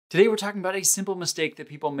Today we're talking about a simple mistake that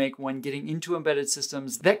people make when getting into embedded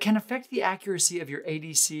systems that can affect the accuracy of your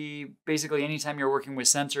ADC basically anytime you're working with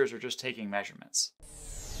sensors or just taking measurements.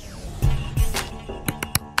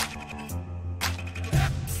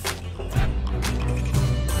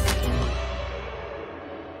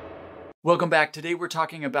 Welcome back. Today we're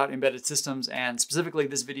talking about embedded systems, and specifically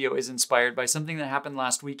this video is inspired by something that happened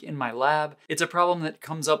last week in my lab. It's a problem that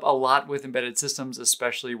comes up a lot with embedded systems,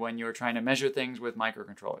 especially when you're trying to measure things with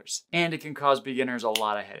microcontrollers. And it can cause beginners a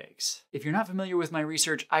lot of headaches. If you're not familiar with my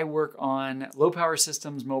research, I work on low power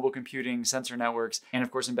systems, mobile computing, sensor networks, and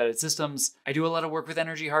of course embedded systems. I do a lot of work with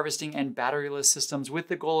energy harvesting and batteryless systems with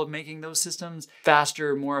the goal of making those systems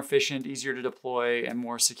faster, more efficient, easier to deploy, and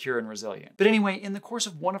more secure and resilient. But anyway, in the course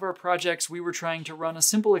of one of our projects, we were trying to run a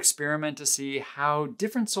simple experiment to see how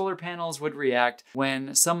different solar panels would react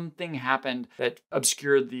when something happened that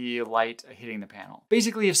obscured the light hitting the panel.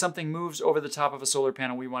 Basically, if something moves over the top of a solar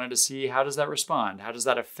panel, we wanted to see how does that respond? How does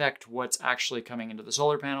that affect what's actually coming into the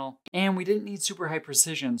solar panel? And we didn't need super high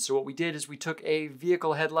precision, so what we did is we took a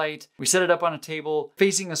vehicle headlight, we set it up on a table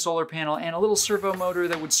facing the solar panel, and a little servo motor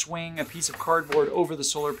that would swing a piece of cardboard over the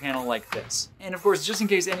solar panel like this. And of course, just in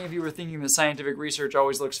case any of you were thinking that scientific research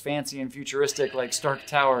always looks fancy and futuristic like Stark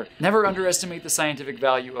Tower, never underestimate the scientific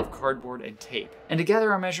value of cardboard and tape. And to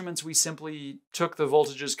gather our measurements, we simply took the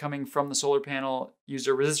voltages coming from the solar panel, used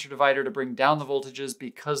a resistor divider to bring down the voltages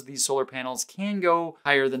because these solar panels can go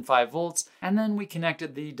higher than 5 volts, and then we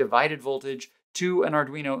connected the divided voltage to an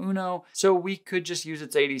Arduino Uno, so we could just use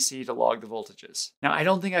its ADC to log the voltages. Now, I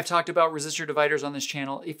don't think I've talked about resistor dividers on this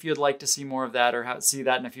channel. If you'd like to see more of that or see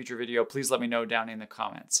that in a future video, please let me know down in the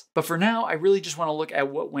comments. But for now, I really just want to look at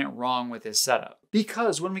what went wrong with this setup.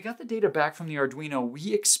 Because when we got the data back from the Arduino,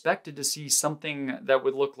 we expected to see something that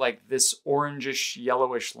would look like this orangish,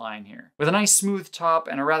 yellowish line here, with a nice smooth top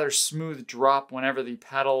and a rather smooth drop whenever the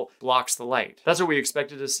paddle blocks the light. That's what we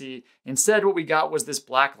expected to see. Instead, what we got was this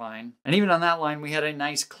black line. And even on that line, we had a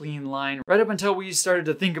nice clean line right up until we started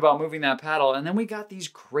to think about moving that paddle. And then we got these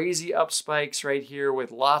crazy up spikes right here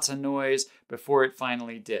with lots of noise before it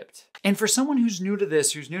finally dipped. And for someone who's new to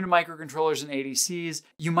this, who's new to microcontrollers and ADCs,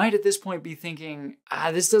 you might at this point be thinking,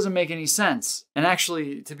 this doesn't make any sense. And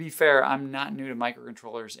actually, to be fair, I'm not new to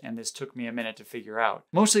microcontrollers, and this took me a minute to figure out.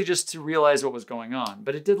 Mostly just to realize what was going on.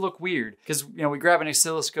 But it did look weird, because we grab an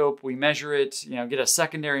oscilloscope, we measure it, get a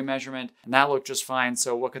secondary measurement, and that looked just fine,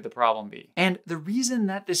 so what could the problem be? And the reason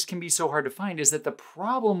that this can be so hard to find is that the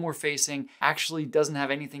problem we're facing actually doesn't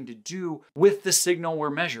have anything to do with the signal we're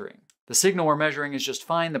measuring. The signal we're measuring is just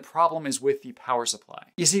fine. The problem is with the power supply.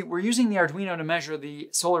 You see, we're using the Arduino to measure the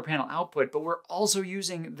solar panel output, but we're also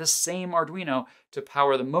using the same Arduino to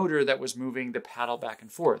power the motor that was moving the paddle back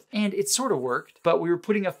and forth. And it sort of worked, but we were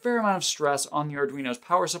putting a fair amount of stress on the Arduino's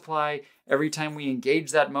power supply every time we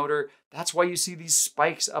engage that motor. That's why you see these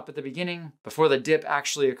spikes up at the beginning before the dip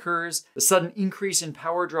actually occurs. The sudden increase in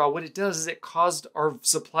power draw, what it does is it caused our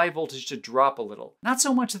supply voltage to drop a little. Not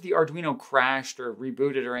so much that the Arduino crashed or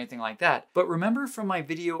rebooted or anything like that, but remember from my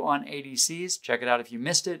video on ADCs, check it out if you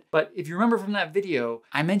missed it, but if you remember from that video,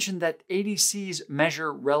 I mentioned that ADCs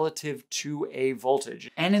measure relative to a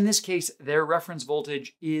voltage. And in this case, their reference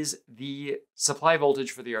voltage is the supply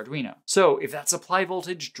voltage for the Arduino. So if that supply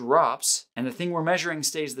voltage drops and the thing we're measuring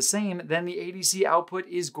stays the same, then the ADC output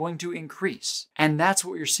is going to increase. And that's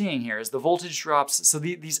what you're seeing here is the voltage drops. So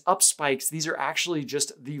these up spikes, these are actually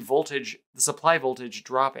just the voltage, the supply voltage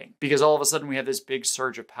dropping, because all of a sudden we have this big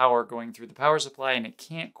surge of power going through the power supply and it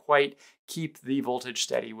can't quite keep the voltage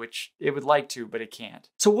steady, which it would like to, but it can't.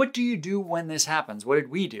 So what do you do when this happens? What did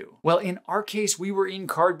we do? Well, in our case, we were in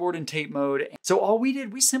cardboard and tape mode. So all we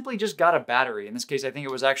did, we simply just got a battery. In this case, I think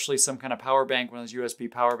it was actually some kind of power bank, one of those USB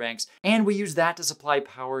power banks. And we used that to supply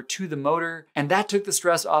power to the motor. And that took the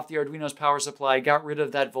stress off the Arduino's power supply, got rid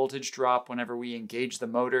of that voltage drop whenever we engaged the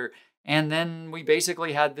motor. And then we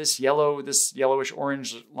basically had this yellowish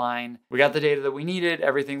orange line. We got the data that we needed,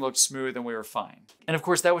 everything looked smooth, and we were fine. And of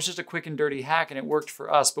course, that was just a quick and dirty hack, and it worked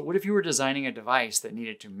for us. But what if you were designing a device that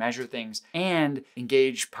needed to measure things and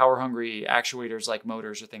engage power-hungry actuators like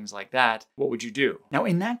motors or things like that? What would you do? Now,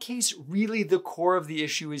 in that case, really the core of the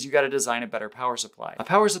issue is you got to design a better power supply. A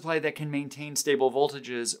power supply that can maintain stable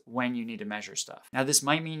voltages when you need to measure stuff. Now, this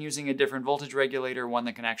might mean using a different voltage regulator, one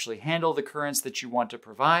that can actually handle the currents that you want to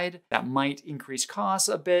provide. That might increase costs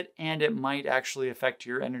a bit, and it might actually affect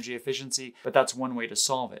your energy efficiency, but that's one way to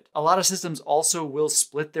solve it. A lot of systems also will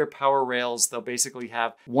split their power rails. They'll basically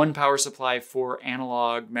have one power supply for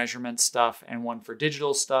analog measurement stuff and one for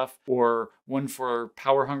digital stuff, or one for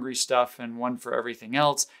power hungry stuff and one for everything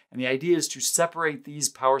else. And the idea is to separate these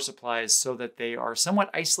power supplies so that they are somewhat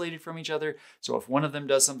isolated from each other. So if one of them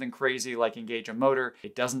does something crazy like engage a motor,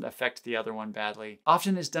 it doesn't affect the other one badly.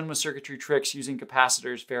 Often it's done with circuitry tricks using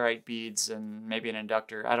capacitors, ferrite beads, and maybe an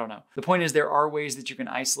inductor. I don't know. The point is there are ways that you can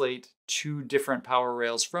isolate two different power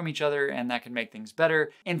rails from each other, and that can make things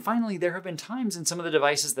better. And finally, there have been times in some of the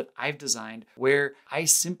devices that I've designed where I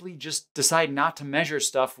simply just decide not to measure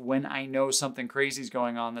stuff when I know something crazy is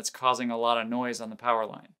going on that's causing a lot of noise on the power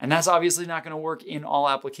line. And that's obviously not going to work in all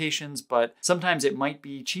applications, but sometimes it might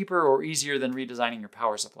be cheaper or easier than redesigning your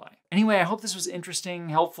power supply. Anyway, I hope this was interesting,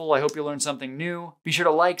 helpful. I hope you learned something new. Be sure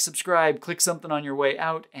to like, subscribe, click something on your way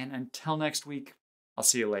out, and until next week, I'll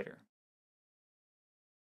see you later.